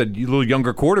air, and you said you little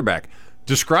younger quarterback.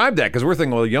 Describe that, because we're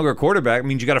thinking, well, a younger quarterback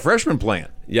means you got a freshman playing.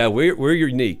 Yeah, we're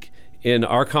unique. In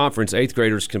our conference, 8th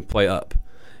graders can play up.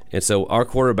 And so our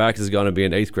quarterback is going to be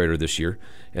an 8th grader this year.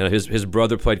 And his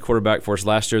brother played quarterback for us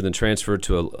last year, then transferred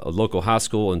to a local high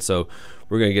school. And so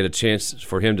we're going to get a chance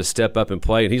for him to step up and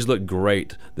play. And he's looked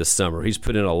great this summer. He's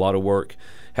put in a lot of work,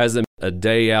 has them a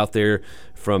day out there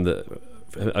from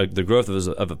the growth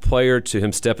of a player to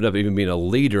him stepping up, even being a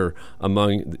leader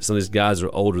among some of these guys that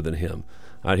are older than him.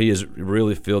 He has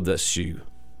really filled that shoe.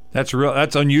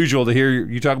 That's unusual to hear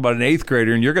you talk about an 8th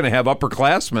grader, and you're going to have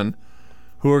upperclassmen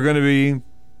who are going to be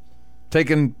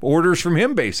taking orders from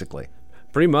him, basically.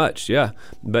 Pretty much, yeah.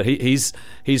 But he's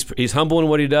humble in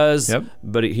what he does. Yep.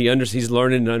 But he's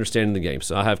learning and understanding the game.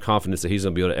 So I have confidence that he's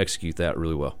going to be able to execute that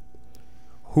really well.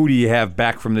 Who do you have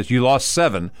back from this? You lost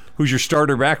 7. Who's your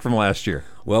starter back from last year?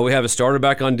 Well, we have a starter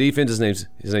back on defense. His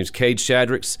name's Cade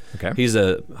Shadracks. Okay. He's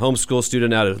a homeschool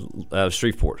student out of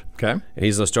Shreveport. Okay. And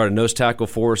he's going to start a nose tackle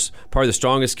for us. Probably the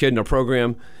strongest kid in our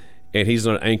program, and he's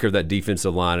going to anchor that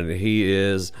defensive line. And he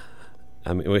is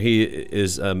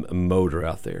a motor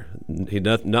out there.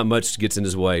 Not much gets in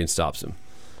his way and stops him.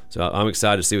 So I'm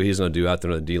excited to see what he's going to do out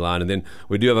there on the D line. And then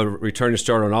we do have a returning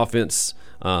starter on offense,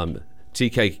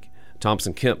 TK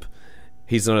Thompson Kemp.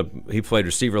 He played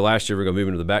receiver last year. We're going to move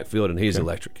him to the backfield, and he's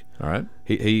electric. All right.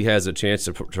 He has a chance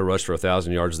to rush for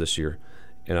 1,000 yards this year,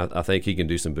 and I think he can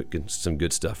do some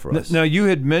good stuff for us. Now, you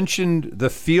had mentioned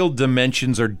the field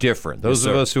dimensions are different. Those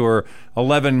Yes, of sir. us who are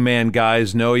 11-man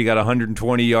guys know you got a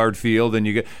 120-yard field, and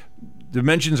you get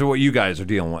dimensions are what you guys are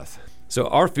dealing with. So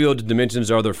our field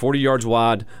dimensions are they're 40 yards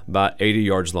wide by 80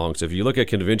 yards long. So if you look at a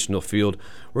conventional field,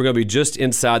 we're going to be just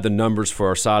inside the numbers for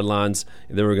our sidelines,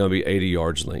 and then we're going to be 80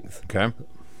 yards length. Okay.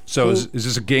 So is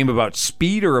this a game about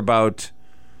speed or about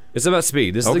It's about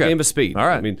speed. This is a game of speed. All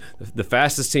right. I mean, the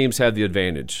fastest teams have the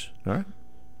advantage. All right.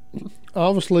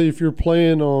 Obviously, if you're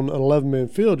playing on an 11-man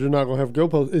field, you're not going to have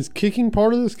goalposts. Is kicking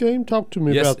part of this game? Talk to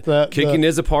me about that. Kicking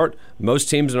is a part. Most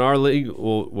teams in our league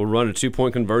will run a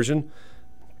 2-point conversion,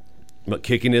 but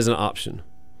kicking is an option.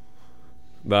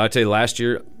 But I tell you, last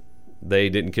year they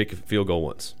didn't kick a field goal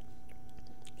once,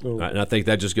 and I think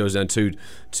that just goes down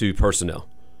to personnel.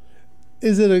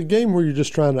 Is it a game where you're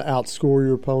just trying to outscore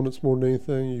your opponents more than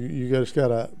anything? You just got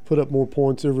to put up more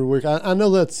points every week. I know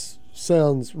that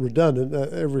sounds redundant.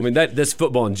 That's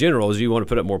football in general, is you want to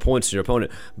put up more points than your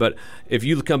opponent. But if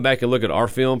you come back and look at our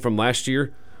film from last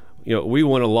year, we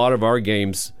won a lot of our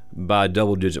games by a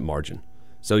double-digit margin.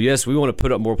 So, yes, we want to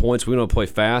put up more points. We want to play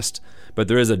fast, but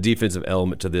there is a defensive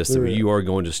element to this that you are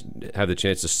going to have the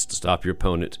chance to stop your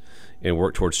opponent and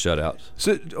work towards shutout.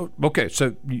 So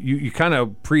you kind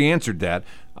of pre-answered that.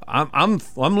 I'm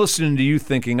listening to you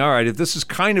thinking, all right, if this is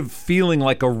kind of feeling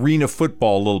like arena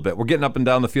football a little bit, we're getting up and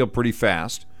down the field pretty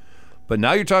fast. But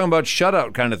now you're talking about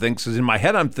shutout kind of things, because in my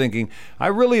head I'm thinking, I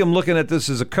really am looking at this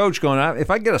as a coach going, if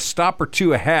I get a stop or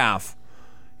two a half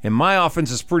and my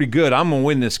offense is pretty good, I'm going to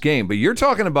win this game. But you're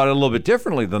talking about it a little bit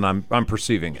differently than I'm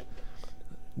perceiving it.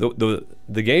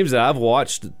 The games that I've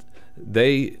watched,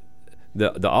 the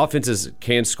offenses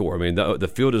can score. I mean, the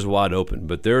field is wide open,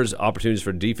 but there's opportunities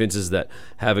for defenses that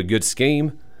have a good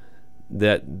scheme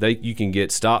that you can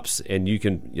get stops and you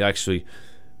can actually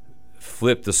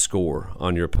flip the score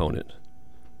on your opponent.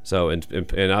 So,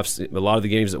 and I've seen a lot of the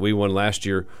games that we won last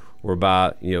year were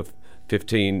by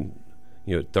 15,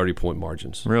 30-point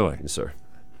margins. Really? Yes, sir.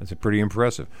 That's pretty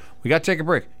impressive. We got to take a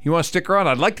break. You want to stick around?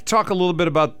 I'd like to talk a little bit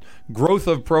about growth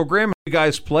of program, you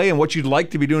guys play, and what you'd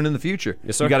like to be doing in the future.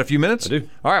 Yes, sir. You got a few minutes? I do.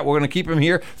 All right, we're going to keep him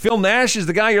here. Phil Nash is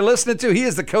the guy you're listening to. He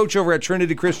is the coach over at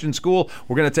Trinity Christian School.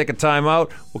 We're going to take a time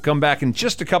out. We'll come back in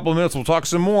just a couple of minutes. We'll talk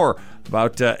some more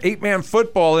about 8-man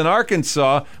football in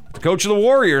Arkansas with the coach of the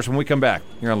Warriors when we come back.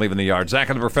 You're on Leaving the Yard. Zach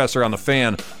and the Professor on the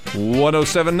Fan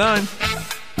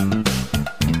 107.9.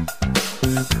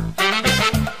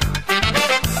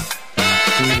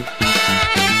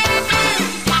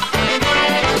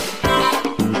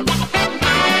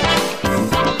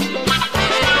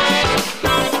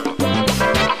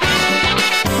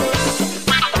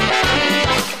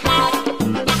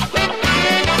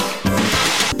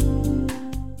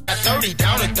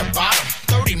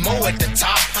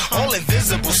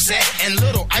 And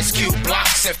little ice cube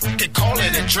blocks. If we could call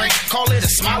it a drink, call it a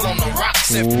smile on the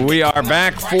rocks. We are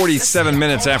back 47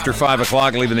 minutes after 5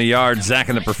 o'clock, Leaving the Yard. Zach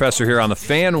and the Professor here on the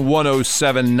Fan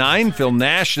 107.9. Phil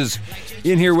Nash is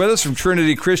in here with us from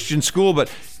Trinity Christian School,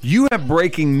 but you have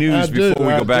breaking news before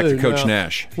we go back to Coach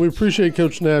Nash. We appreciate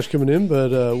Coach Nash coming in,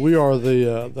 but we are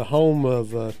the home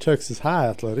of Texas High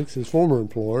Athletics, his former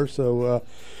employer. So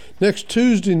next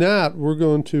Tuesday night, we're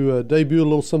going to debut a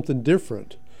little something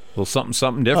different. A little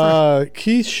something different.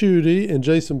 Keith Schutte and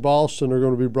Jason Boston are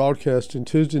going to be broadcasting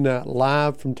Tuesday night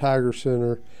live from Tiger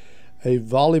Center, a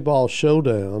volleyball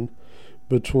showdown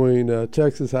between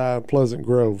Texas High and Pleasant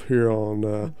Grove here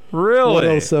on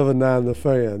really 107.9 The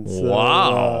Fan. So,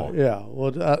 wow. Yeah.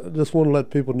 Well, I just want to let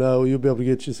people know you'll be able to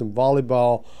get you some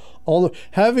volleyball on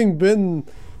having been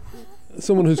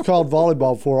someone who's called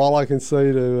volleyball before, all I can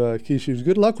say to Keith is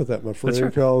good luck with that, my friend.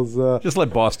 Because just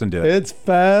let Boston do it. It's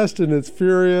fast and it's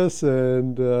furious,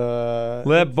 and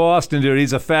let Boston do it.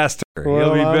 He's a faster.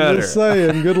 Well, he'll be better. I'm just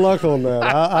saying, good luck on that.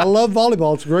 I love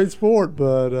volleyball. It's a great sport,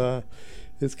 but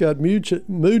it's got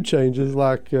mood changes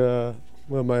like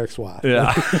my ex-wife.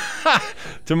 Yeah.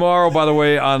 Tomorrow, by the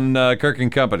way, on Kirk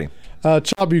and Company.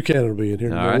 Chop Buchanan will be in here.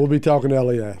 Right. We'll be talking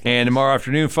LA. And tomorrow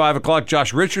afternoon, 5 o'clock,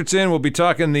 Josh Richardson will be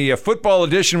talking the football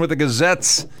edition with the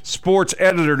Gazette's sports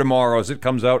editor tomorrow as it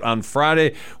comes out on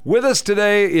Friday. With us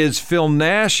today is Phil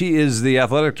Nash. He is the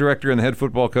athletic director and the head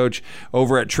football coach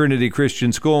over at Trinity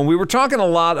Christian School. And we were talking a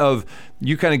lot of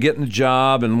you kind of getting the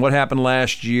job and what happened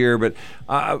last year, but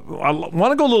I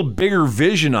want to go a little bigger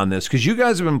vision on this because you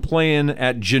guys have been playing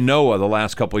at Genoa the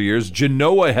last couple of years.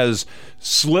 Genoa has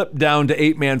slipped down to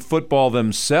 8-man football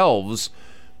themselves.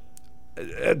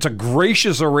 It's a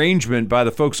gracious arrangement by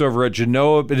the folks over at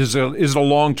Genoa. But is it a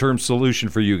long-term solution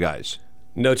for you guys?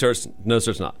 No, sir,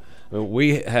 it's not.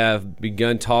 We have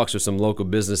begun talks with some local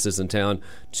businesses in town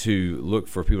to look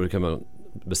for people to come on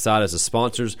beside us as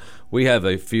sponsors. We have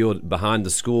a field behind the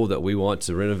school that we want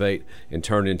to renovate and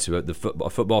turn into a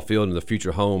football field and the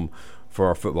future home for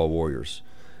our football warriors.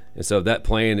 And so that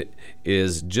plan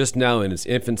is just now in its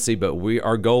infancy, but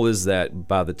our goal is that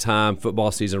by the time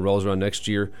football season rolls around next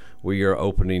year, we are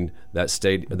opening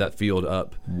that field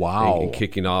up. Wow. And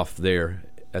kicking off there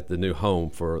at the new home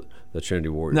for the Trinity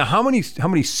Warriors. Now, how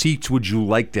many seats would you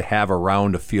like to have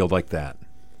around a field like that?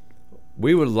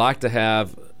 We would like to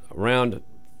have around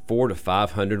 400 to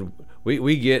 500.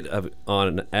 We get on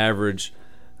an average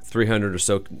 300 or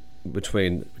so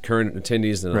between current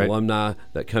attendees and alumni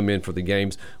that come in for the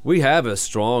games. We have a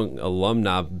strong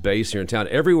alumni base here in town.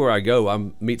 Everywhere I go,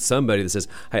 I meet somebody that says,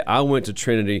 "Hey, I went to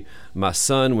Trinity. My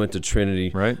son went to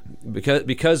Trinity." Right.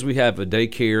 Because we have a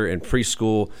daycare and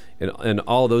preschool and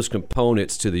all those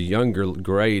components to the younger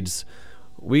grades,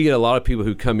 we get a lot of people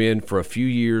who come in for a few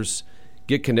years,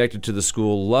 get connected to the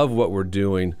school, love what we're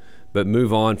doing, but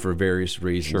move on for various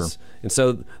reasons. Sure. And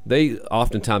so they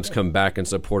oftentimes come back and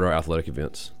support our athletic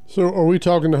events. So are we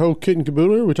talking the whole kit and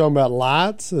caboodle? Are we talking about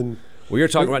lights? And We are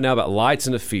talking right now about lights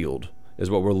in the field is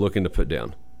what we're looking to put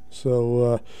down.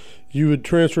 So you would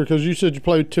transfer, because you said you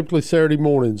play typically Saturday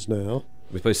mornings now.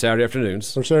 We play Saturday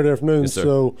afternoons. Or Saturday afternoons. Yes, sir.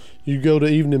 So you go to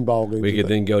evening ball games. We could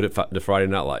then go to Friday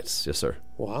night lights. Yes, sir.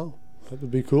 Wow. That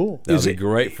would be cool. That would be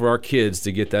great for our kids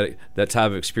to get that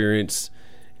type of experience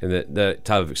and that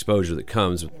type of exposure that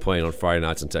comes with playing on Friday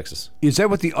nights in Texas. Is that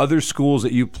what the other schools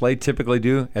that you play typically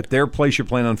do? At their place, you're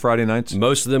playing on Friday nights?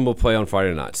 Most of them will play on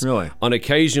Friday nights. Really? On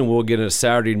occasion, we'll get a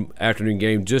Saturday afternoon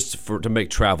game just to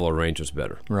make travel arrangements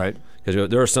better. Right.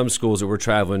 Because there are some schools that we're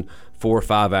traveling 4 or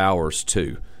 5 hours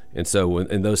to. And so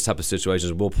in those type of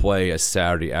situations, we'll play a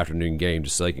Saturday afternoon game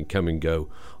just so they can come and go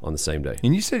on the same day.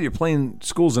 And you said you're playing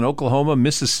schools in Oklahoma,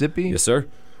 Mississippi? Yes, sir.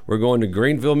 We're going to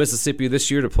Greenville, Mississippi this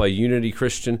year to play Unity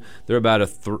Christian. They're about a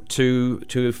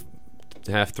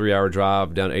 2.5, 3 hour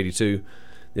drive down 82.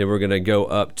 Then we're going to go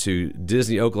up to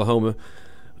Disney, Oklahoma,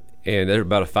 and they're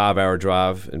about a 5 hour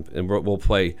drive, and we'll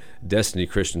play Destiny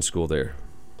Christian School there.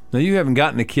 Now, you haven't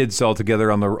gotten the kids all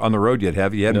together on the road yet,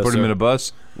 have you? You hadn't put them in a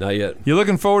bus? Not yet. You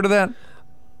looking forward to that?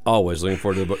 Always looking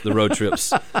forward to the road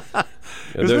trips.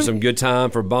 There's some good time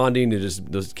for bonding and just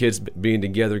those kids being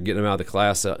together, getting them out of the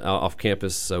class off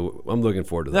campus. So I'm looking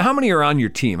forward to that. Now, how many are on your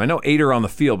team? I know 8 are on the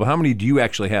field, but how many do you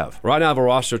actually have? Right now I have a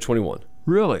roster of 21.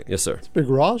 Really? Yes, sir. It's a big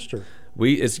roster.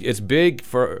 It's big.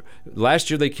 For last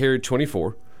year they carried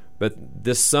 24, but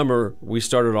this summer we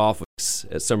started off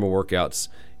at summer workouts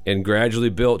and gradually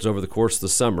built over the course of the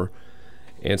summer.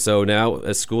 And so now,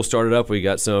 as school started up, we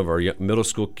got some of our middle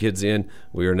school kids in.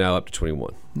 We are now up to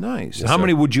 21. Nice. Yes, how sir.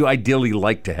 many would you ideally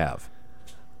like to have?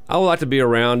 I would like to be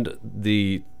around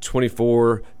the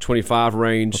 24, 25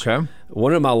 range. Okay.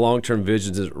 One of my long-term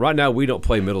visions is right now we don't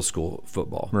play middle school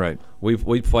football. Right.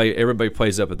 We play. Everybody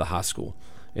plays up at the high school,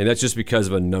 and that's just because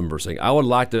of a numbers thing. I would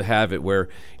like to have it where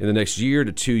in the next year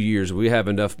to 2 years we have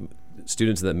enough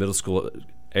students in that middle school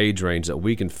age range that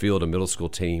we can field a middle school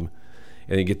team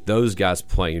and then get those guys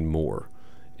playing more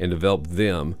and develop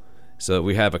them so that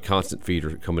we have a constant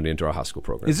feeder coming into our high school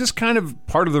program. Is this kind of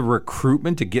part of the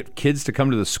recruitment to get kids to come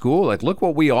to the school? Like, look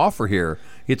what we offer here.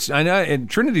 I know, and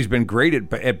Trinity's been great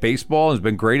at baseball, has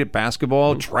been great at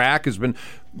basketball, track has been,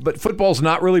 but football's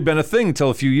not really been a thing until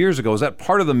a few years ago. Is that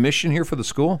part of the mission here for the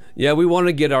school? Yeah, we want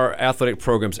to get our athletic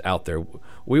programs out there.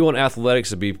 We want athletics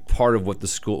to be part of what the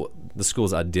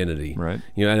school's identity. Right.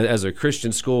 You know, as a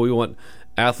Christian school, we want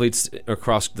athletes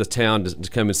across the town to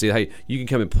come and see, hey, you can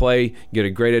come and play, get a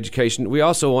great education. We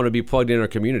also want to be plugged in our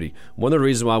community. One of the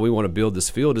reasons why we want to build this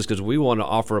field is because we want to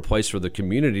offer a place for the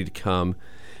community to come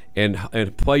and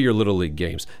play your Little League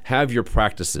games, have your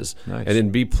practices, Nice. and then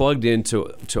be plugged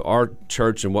into our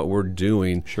church and what we're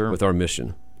doing with our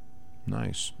mission.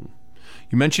 Nice.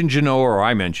 You mentioned Genoa, or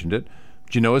I mentioned it.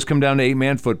 Genoa's come down to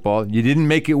 8-man football. You didn't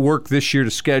make it work this year to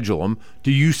schedule them.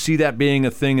 Do you see that being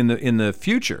a thing in the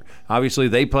future? Obviously,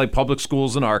 they play public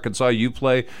schools in Arkansas. You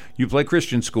play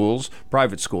Christian schools,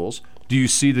 private schools. Do you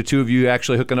see the two of you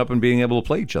actually hooking up and being able to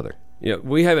play each other? Yeah,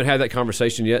 we haven't had that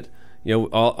conversation yet. You know,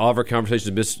 all of our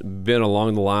conversations have been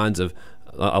along the lines of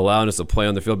allowing us to play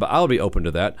on the field, but I'll be open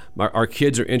to that. Our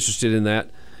kids are interested in that,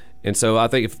 and so I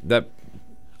think if that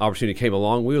opportunity came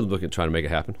along, we would look at trying to make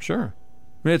it happen. Sure.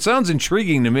 I mean, it sounds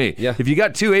intriguing to me. Yeah. If you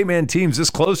got two 8-man teams this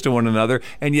close to one another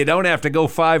and you don't have to go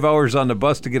 5 hours on the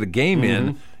bus to get a game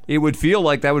in, it would feel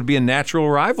like that would be a natural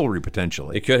rivalry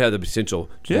potentially. It could have the potential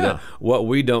to do that. What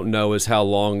we don't know is how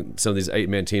long some of these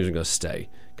 8-man teams are going to stay.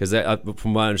 Because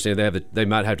from what I understand, they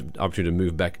might have the opportunity to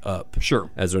move back up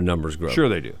as their numbers grow. Sure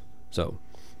they do. So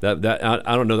that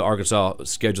I don't know the Arkansas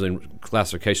scheduling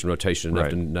classification rotation enough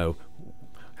to know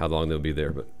how long they'll be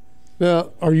there. But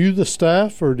now, are you the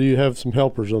staff, or do you have some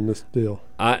helpers on this deal?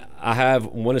 I have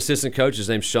one assistant coach. His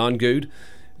name's Sean Good.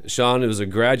 Sean was a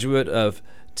graduate of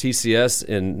TCS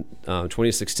in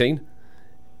 2016,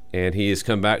 and he has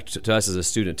come back to us as a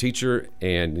student teacher,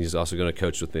 and he's also going to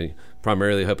coach with me,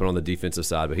 primarily helping on the defensive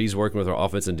side. But he's working with our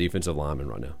offensive and defensive linemen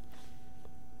right now.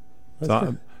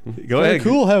 Go ahead.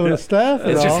 Cool having a staff.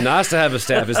 It's just nice to have a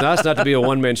staff. It's nice not to be a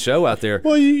one-man show out there.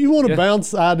 Well, you want to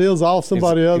bounce ideas off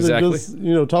somebody else than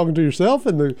exactly. just talking to yourself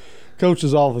in the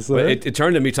coach's office there. It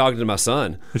turned to me talking to my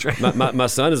son. My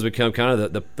son has become kind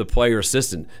of the player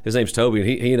assistant. His name's Toby, and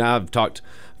he and I have talked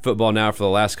football now for the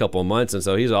last couple of months, and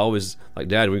so he's always like,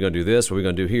 Dad, we're going to do this, we're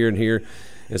going to do here and here.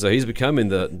 And so he's becoming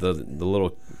the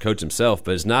little coach himself.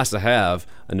 But it's nice to have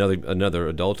another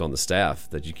adult on the staff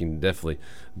that you can definitely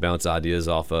bounce ideas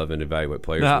off of and evaluate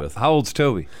players with. How old's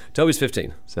Toby? Toby's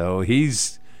 15. So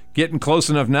he's getting close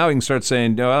enough now he can start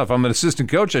saying, if I'm an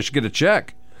assistant coach, I should get a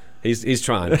check. He's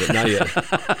trying, but not yet.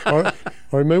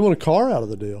 or he may want a car out of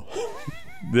the deal.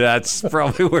 That's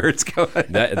probably where it's going.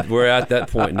 We're at that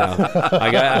point now.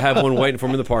 I have one waiting for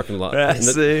me in the parking lot.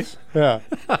 See? Yeah,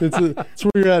 it's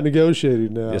where you're at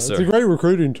negotiating now. Yes, sir. It's a great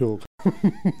recruiting tool.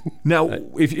 Now,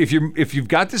 if you've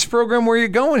got this program where you're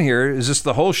going here, is this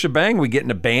the whole shebang? We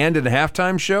getting a band and a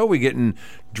halftime show? We getting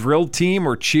drill team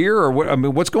or cheer or what? I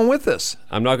mean, what's going with this?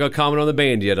 I'm not going to comment on the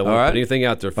band yet. I won't put anything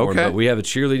out there for them. But we have a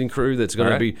cheerleading crew that's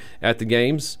going to be at the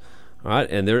games, all right?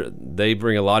 And they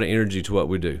bring a lot of energy to what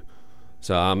we do.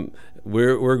 So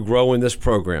we're growing this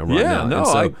program right now.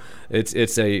 No, and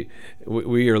so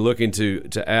we are looking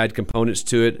to add components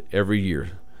to it every year.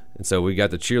 And so we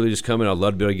got the cheerleaders coming. I'd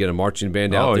love to be able to get a marching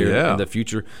band out there in the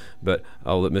future, but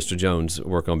I'll let Mr. Jones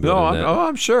work on building that.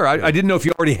 I'm sure. I didn't know if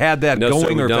you already had that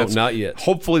going. Sir, or don't, not yet.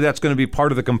 Hopefully that's going to be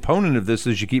part of the component of this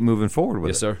as you keep moving forward with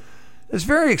it. Yes, sir. It's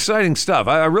very exciting stuff.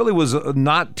 I really was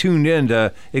not tuned in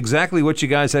to exactly what you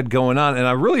guys had going on, and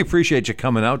I really appreciate you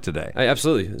coming out today. Hey,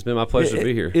 absolutely. It's been my pleasure to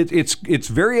be here. It's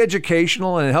very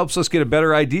educational, and it helps us get a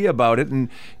better idea about it,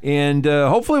 and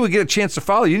hopefully we get a chance to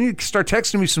follow. You need to start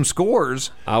texting me some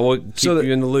scores. I will keep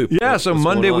you in the loop. Yeah, so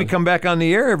Monday we come back on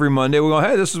the air every Monday. We go,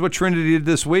 hey, this is what Trinity did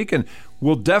this week, and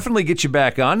we'll definitely get you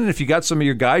back on. And if you got some of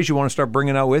your guys you want to start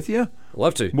bringing out with you,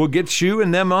 love to. We'll get you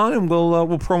and them on, and we'll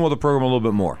promo the program a little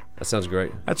bit more. That sounds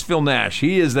great. That's Phil Nash.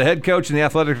 He is the head coach and the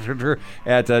athletic director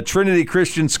at Trinity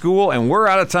Christian School, and we're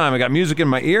out of time. I got music in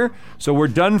my ear, so we're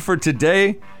done for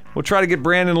today. We'll try to get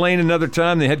Brandon Lane another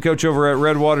time. The head coach over at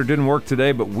Redwater didn't work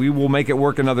today, but we will make it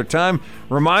work another time.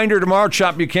 Reminder tomorrow,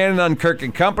 Chop Buchanan on Kirk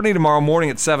and Company tomorrow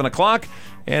morning at 7 o'clock.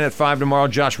 And at 5 tomorrow,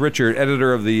 Josh Richard,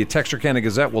 editor of the Texarkana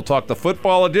Gazette, will talk the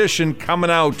football edition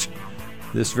coming out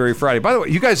this very Friday. By the way,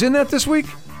 you guys in that this week?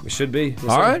 We should be.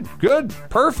 All right, good,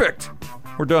 perfect.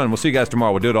 We're done. We'll see you guys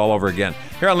tomorrow. We'll do it all over again.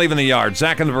 Here on Leaving the Yard,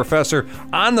 Zach and the Professor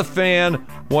on the Fan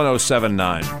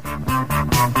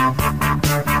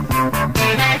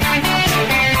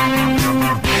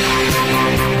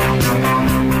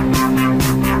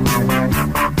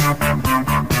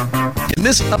In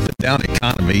this up and down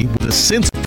economy, with a sense of